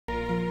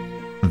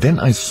Then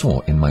I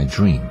saw in my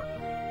dream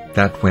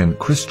that when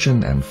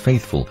Christian and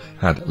faithful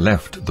had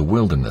left the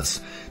wilderness,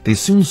 they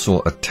soon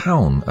saw a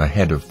town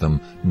ahead of them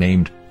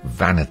named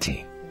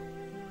Vanity.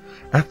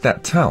 At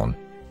that town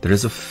there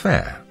is a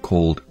fair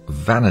called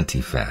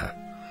Vanity Fair,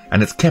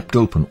 and it's kept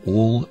open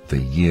all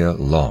the year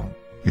long.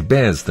 It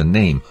bears the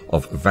name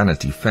of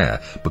Vanity Fair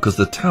because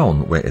the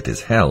town where it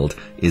is held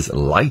is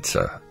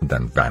lighter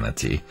than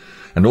vanity,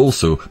 and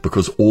also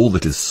because all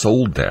that is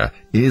sold there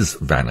is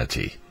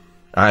vanity.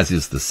 As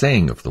is the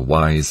saying of the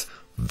wise,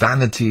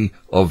 vanity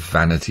of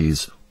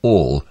vanities,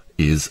 all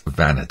is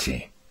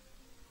vanity.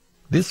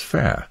 This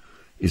fair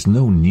is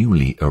no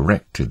newly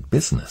erected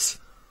business,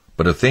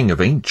 but a thing of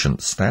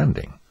ancient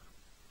standing.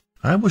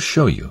 I will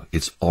show you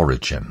its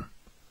origin.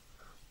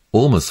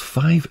 Almost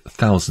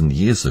 5,000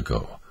 years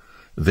ago,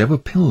 there were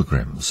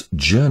pilgrims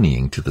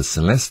journeying to the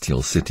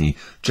celestial city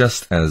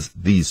just as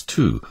these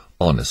two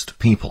honest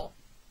people.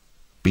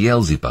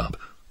 Beelzebub,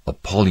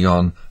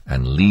 Apollyon,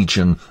 and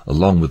Legion,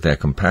 along with their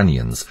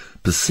companions,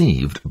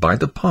 perceived by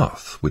the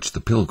path which the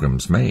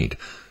pilgrims made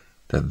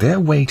that their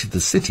way to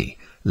the city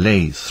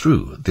lay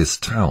through this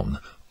town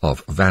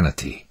of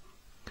vanity.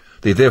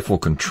 They therefore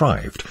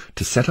contrived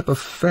to set up a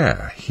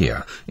fair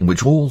here in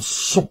which all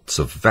sorts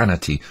of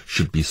vanity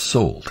should be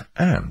sold,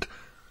 and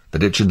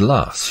that it should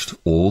last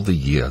all the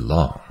year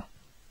long.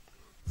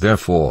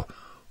 Therefore,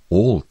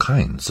 all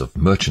kinds of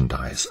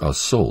merchandise are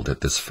sold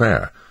at this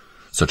fair,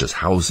 such as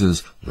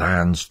houses,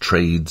 lands,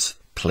 trades,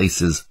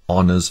 places,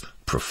 honors,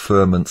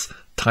 preferments,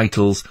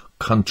 titles,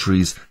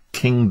 countries,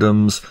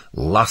 kingdoms,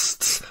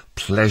 lusts,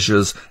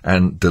 pleasures,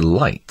 and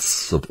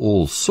delights of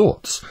all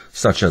sorts,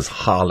 such as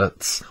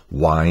harlots,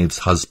 wives,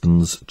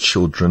 husbands,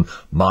 children,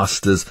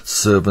 masters,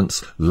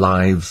 servants,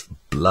 lives,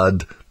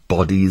 blood,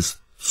 bodies,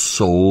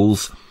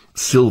 souls,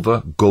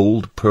 silver,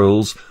 gold,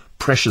 pearls,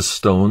 precious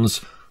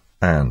stones,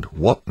 and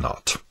what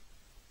not.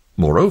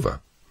 Moreover,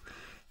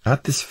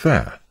 at this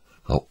fair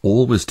are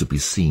always to be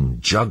seen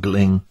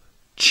juggling,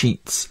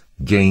 cheats,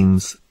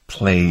 games,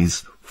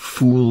 plays,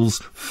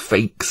 fools,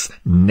 fakes,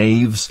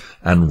 knaves,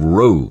 and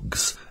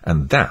rogues,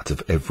 and that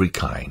of every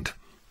kind.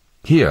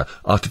 Here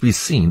are to be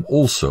seen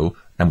also,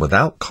 and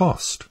without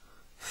cost,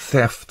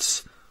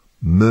 thefts,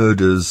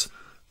 murders,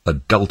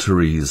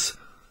 adulteries,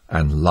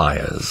 and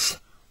liars.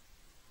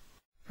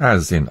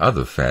 As in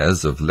other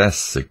fairs of less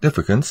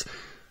significance,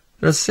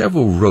 there are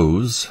several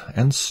rows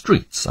and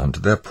streets under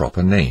their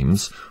proper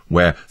names,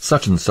 where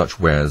such and such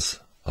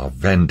wares are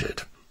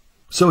vended.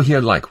 So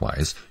here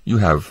likewise you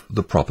have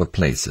the proper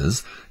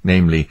places,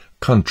 namely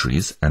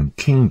countries and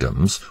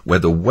kingdoms, where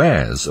the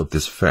wares of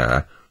this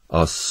fair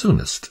are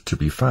soonest to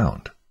be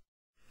found.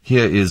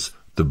 Here is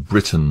the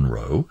Britain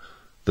row,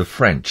 the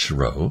French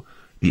row,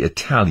 the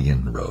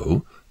Italian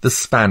row, the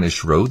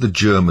Spanish row, the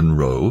German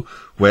row,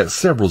 where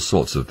several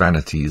sorts of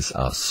vanities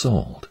are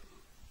sold.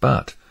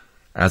 But,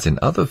 as in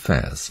other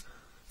fairs,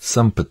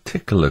 some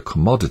particular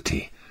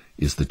commodity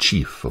is the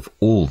chief of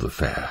all the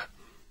fair.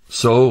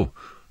 So,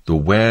 the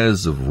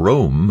wares of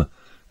Rome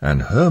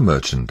and her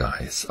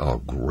merchandise are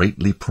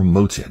greatly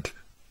promoted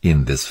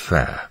in this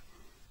fair.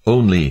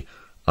 Only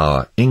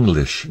our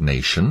English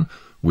nation,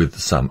 with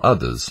some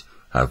others,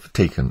 have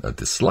taken a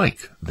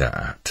dislike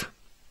thereat.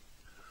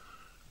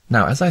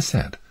 Now, as I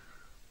said,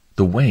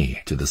 the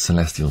way to the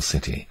celestial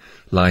city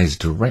lies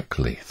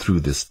directly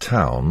through this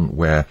town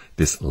where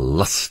this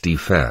lusty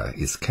fair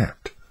is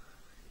kept.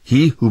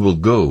 He who will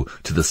go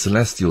to the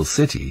celestial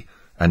city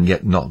and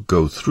yet not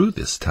go through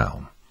this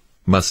town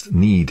must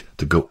need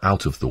to go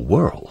out of the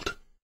world.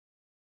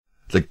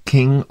 The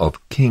King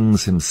of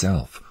Kings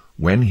himself,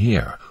 when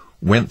here,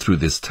 went through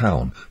this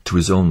town to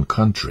his own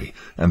country,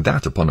 and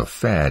that upon a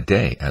fair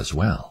day as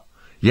well.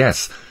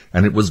 Yes,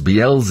 and it was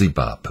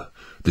Beelzebub,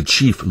 the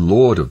chief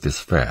lord of this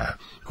fair,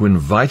 who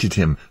invited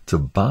him to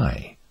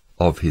buy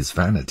of his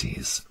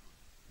vanities.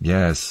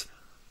 Yes,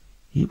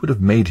 he would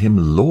have made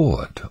him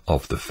lord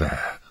of the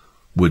fair,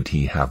 would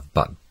he have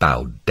but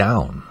bowed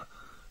down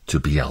to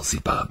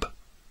Beelzebub.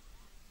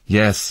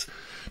 Yes,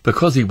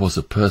 because he was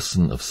a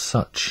person of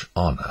such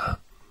honor,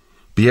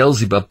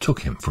 Beelzebub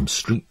took him from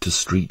street to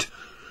street,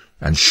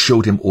 and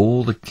showed him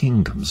all the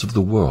kingdoms of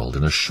the world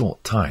in a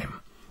short time,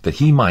 that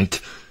he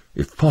might,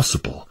 if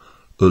possible,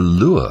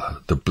 allure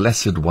the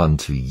Blessed One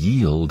to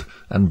yield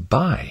and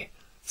buy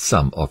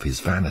some of his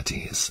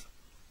vanities.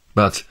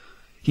 But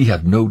he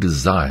had no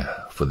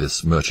desire for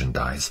this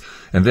merchandise,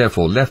 and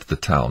therefore left the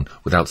town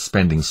without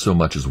spending so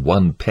much as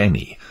 1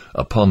 penny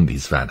upon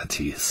these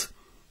vanities.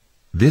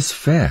 This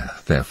fair,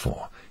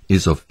 therefore,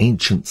 is of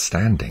ancient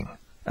standing,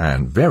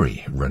 and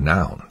very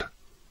renowned.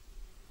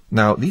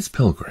 Now, these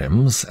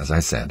pilgrims, as I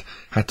said,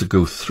 had to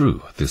go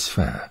through this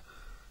fair,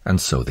 and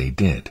so they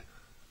did.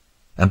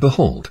 And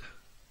behold,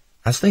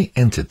 as they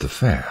entered the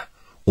fair,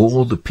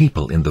 all the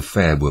people in the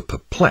fair were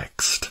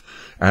perplexed,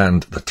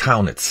 and the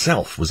town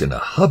itself was in a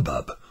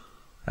hubbub,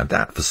 and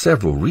that for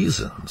several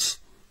reasons.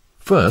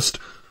 First,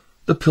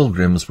 the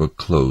pilgrims were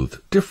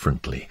clothed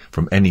differently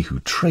from any who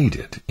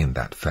traded in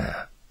that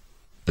fair.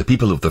 The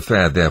people of the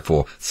fair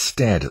therefore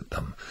stared at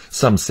them.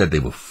 Some said they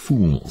were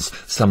fools,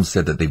 some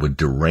said that they were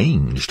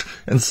deranged,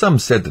 and some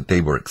said that they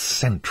were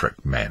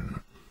eccentric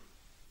men.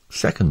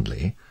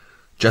 Secondly,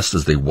 just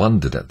as they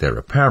wondered at their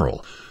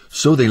apparel,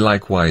 so they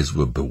likewise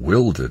were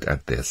bewildered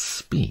at their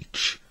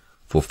speech,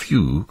 for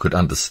few could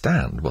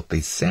understand what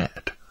they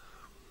said.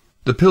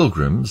 The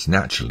pilgrims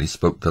naturally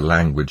spoke the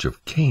language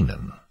of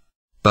Canaan,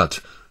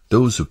 but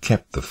those who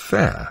kept the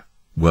fair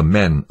were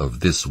men of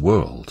this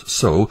world,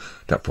 so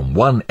that from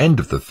one end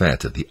of the fair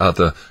to the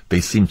other they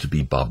seemed to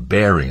be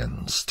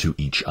barbarians to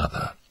each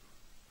other.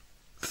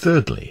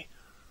 Thirdly,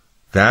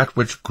 that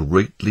which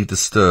greatly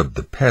disturbed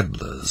the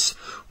peddlers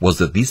was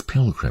that these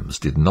pilgrims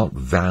did not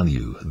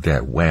value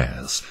their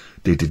wares.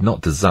 They did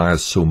not desire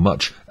so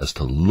much as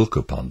to look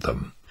upon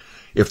them.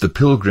 If the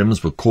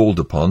pilgrims were called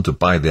upon to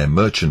buy their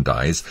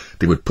merchandise,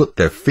 they would put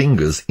their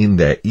fingers in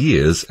their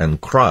ears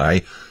and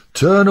cry,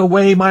 "Turn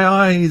away my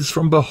eyes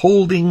from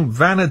beholding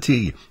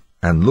vanity,"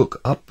 and look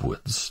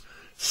upwards,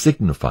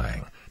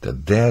 signifying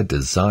that their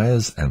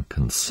desires and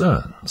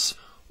concerns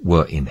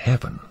were in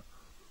heaven.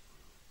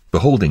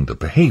 Beholding the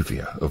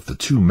behavior of the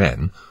two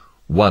men,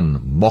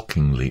 one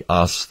mockingly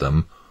asked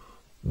them,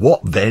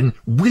 "What then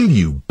will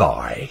you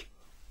buy?"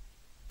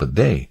 But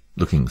they,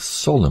 looking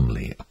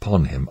solemnly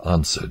upon him,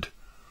 answered,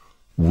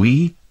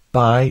 "We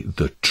buy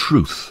the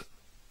truth."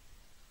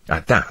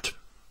 At that,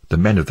 the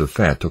men of the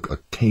fair took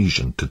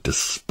occasion to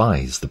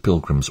despise the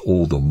pilgrims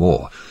all the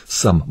more,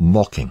 some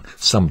mocking,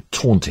 some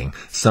taunting,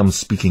 some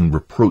speaking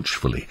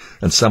reproachfully,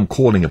 and some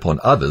calling upon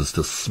others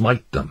to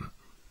smite them.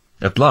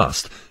 At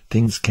last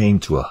things came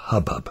to a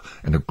hubbub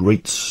and a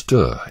great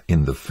stir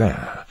in the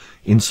fair,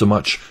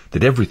 insomuch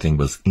that everything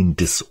was in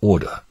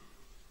disorder.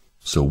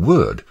 So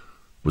word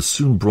was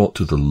soon brought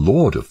to the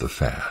lord of the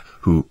fair,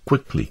 who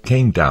quickly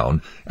came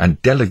down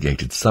and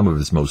delegated some of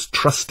his most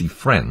trusty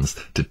friends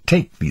to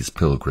take these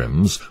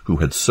pilgrims, who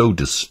had so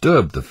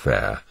disturbed the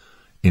fair,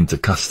 into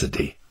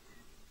custody.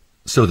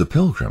 So the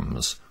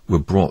pilgrims were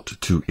brought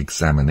to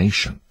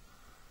examination,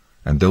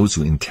 and those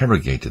who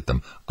interrogated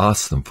them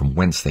asked them from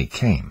whence they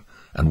came,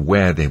 and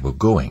where they were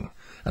going,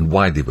 and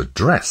why they were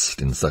dressed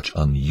in such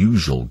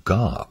unusual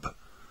garb.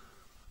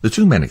 The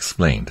two men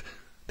explained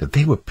that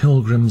they were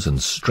pilgrims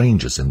and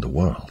strangers in the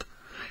world,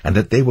 and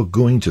that they were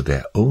going to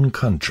their own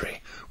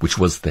country, which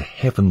was the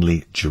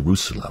heavenly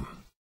Jerusalem.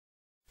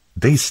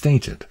 They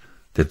stated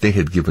that they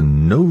had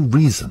given no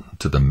reason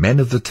to the men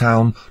of the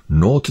town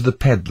nor to the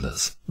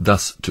peddlers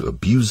thus to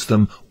abuse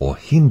them or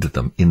hinder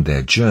them in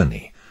their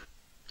journey,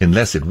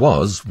 unless it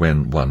was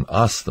when one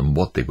asked them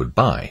what they would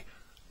buy,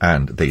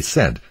 and they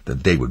said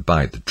that they would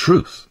buy the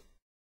truth.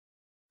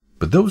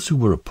 But those who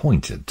were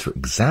appointed to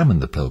examine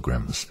the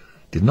pilgrims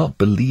did not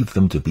believe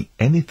them to be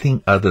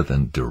anything other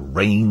than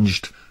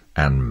deranged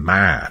and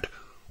mad,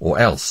 or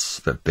else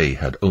that they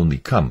had only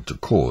come to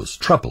cause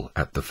trouble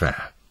at the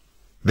fair.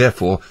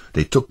 Therefore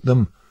they took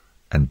them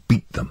and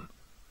beat them,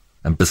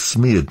 and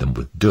besmeared them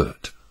with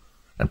dirt,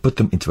 and put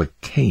them into a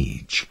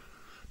cage,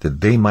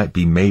 that they might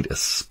be made a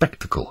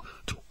spectacle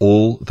to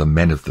all the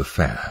men of the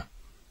fair.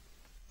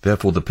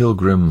 Therefore the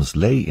pilgrims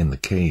lay in the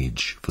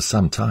cage for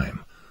some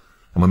time,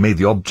 and were made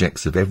the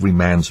objects of every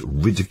man's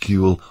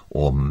ridicule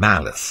or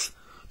malice,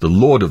 the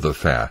lord of the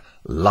fair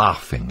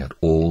laughing at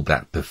all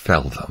that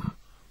befell them.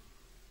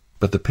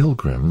 But the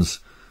pilgrims,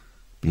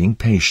 being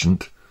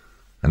patient,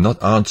 and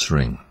not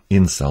answering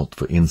insult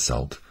for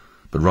insult,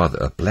 but rather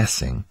a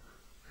blessing,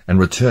 and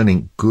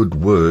returning good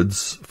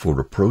words for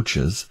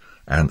reproaches,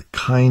 and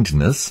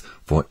kindness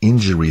for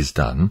injuries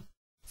done,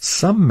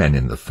 some men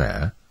in the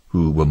fair,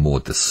 who were more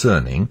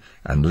discerning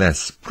and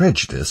less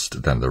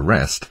prejudiced than the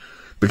rest,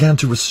 began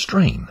to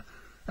restrain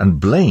and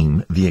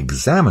blame the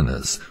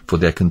examiners for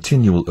their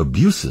continual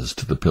abuses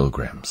to the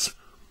pilgrims.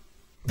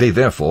 They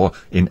therefore,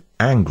 in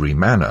angry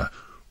manner,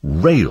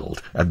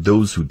 railed at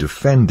those who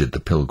defended the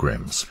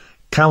pilgrims,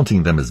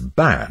 counting them as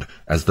bad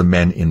as the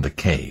men in the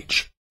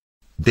cage.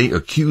 They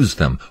accused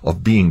them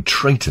of being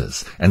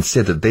traitors, and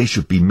said that they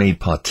should be made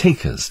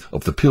partakers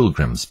of the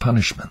pilgrims'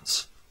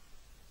 punishments.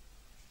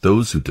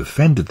 Those who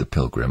defended the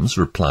pilgrims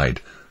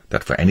replied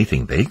that for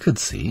anything they could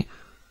see,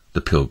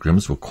 the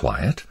pilgrims were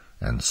quiet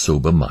and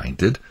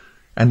sober-minded,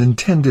 and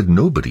intended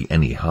nobody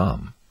any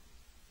harm.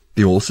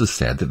 They also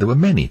said that there were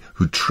many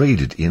who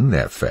traded in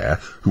their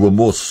fair who were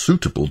more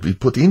suitable to be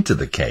put into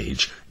the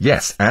cage,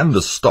 yes, and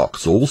the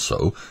stocks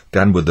also,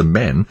 than were the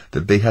men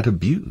that they had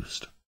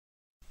abused.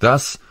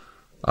 Thus,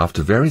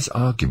 after various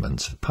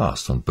arguments had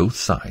passed on both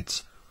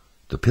sides,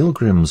 the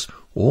pilgrims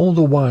all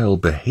the while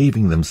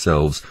behaving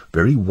themselves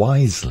very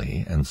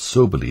wisely and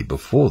soberly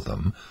before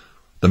them,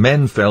 the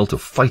men fell to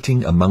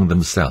fighting among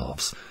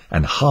themselves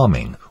and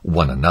harming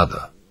one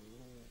another.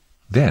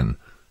 Then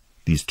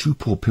these two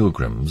poor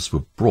pilgrims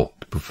were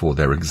brought before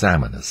their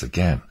examiners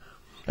again,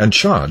 and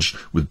charged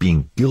with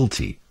being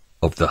guilty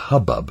of the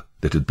hubbub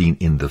that had been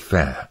in the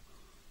fair.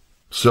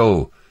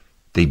 So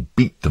they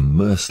beat them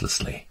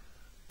mercilessly,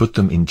 put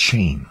them in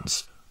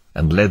chains,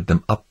 and led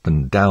them up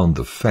and down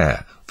the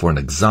fair for an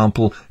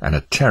example and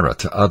a terror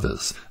to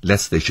others,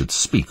 lest they should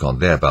speak on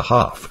their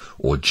behalf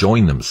or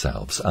join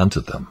themselves unto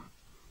them.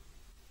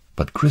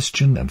 But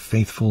Christian and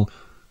faithful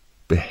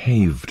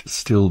behaved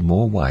still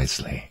more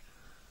wisely.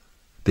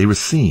 They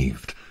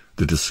received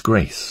the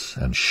disgrace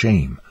and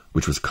shame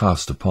which was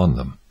cast upon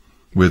them,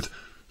 with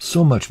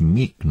so much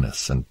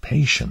meekness and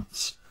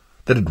patience,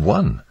 that it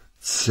won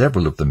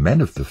several of the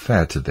men of the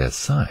fair to their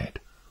side.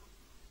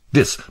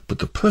 This put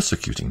the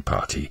persecuting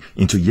party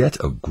into yet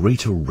a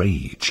greater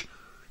rage,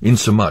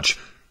 insomuch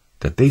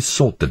that they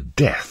sought the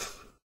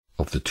death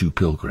of the two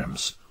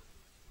pilgrims.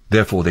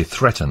 Therefore they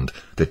threatened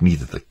that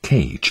neither the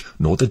cage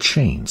nor the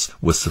chains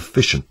were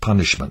sufficient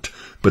punishment,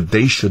 but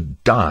they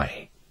should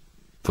die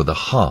for the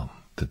harm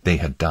that they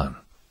had done,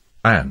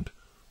 and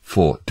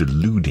for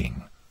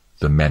deluding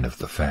the men of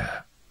the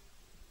fair.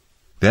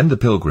 Then the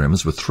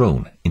pilgrims were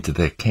thrown into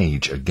their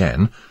cage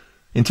again,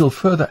 until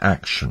further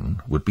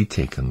action would be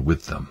taken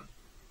with them.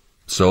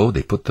 So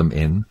they put them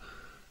in,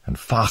 and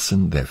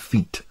fastened their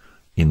feet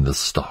in the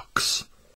stocks.